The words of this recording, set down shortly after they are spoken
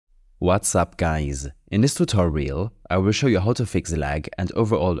What's up guys? In this tutorial, I will show you how to fix lag and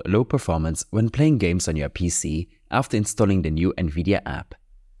overall low performance when playing games on your PC after installing the new Nvidia app.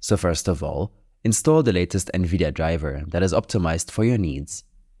 So first of all, install the latest Nvidia driver that is optimized for your needs.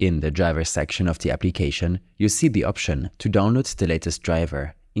 In the driver section of the application, you see the option to download the latest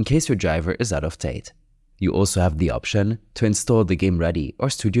driver in case your driver is out of date. You also have the option to install the Game Ready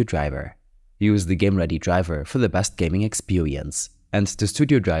or Studio driver. Use the Game Ready driver for the best gaming experience, and the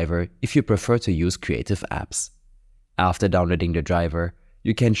Studio driver if you prefer to use creative apps. After downloading the driver,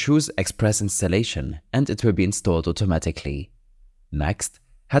 you can choose Express installation and it will be installed automatically. Next,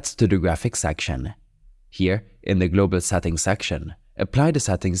 head to the graphics section. Here, in the global settings section, apply the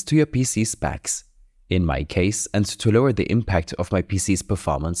settings to your PC specs. In my case, and to lower the impact of my PC's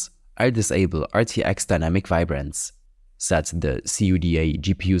performance, I'll disable RTX Dynamic Vibrance. Set the CUDA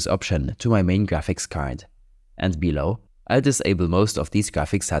GPUs option to my main graphics card. And below, I'll disable most of these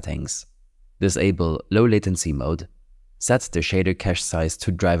graphics settings. Disable low latency mode, set the shader cache size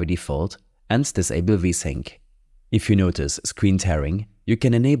to driver default, and disable VSync. If you notice screen tearing, you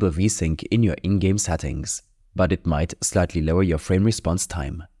can enable VSync in your in-game settings, but it might slightly lower your frame response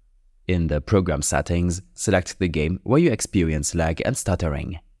time. In the program settings, select the game where you experience lag and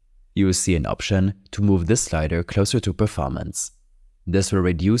stuttering. You will see an option to move this slider closer to performance. This will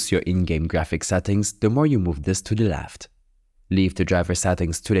reduce your in-game graphics settings the more you move this to the left. Leave the driver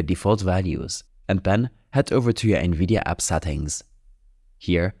settings to their default values, and then head over to your Nvidia App Settings.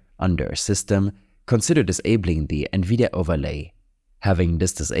 Here, under System, consider disabling the Nvidia overlay. Having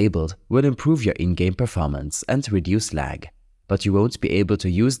this disabled will improve your in-game performance and reduce lag, but you won't be able to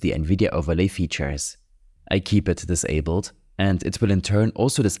use the Nvidia overlay features. I keep it disabled, and it will in turn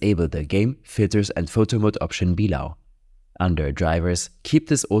also disable the Game, Filters and Photo Mode option below. Under Drivers, keep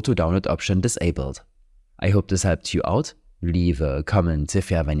this auto download option disabled. I hope this helped you out. Leave a comment if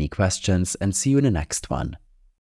you have any questions and see you in the next one.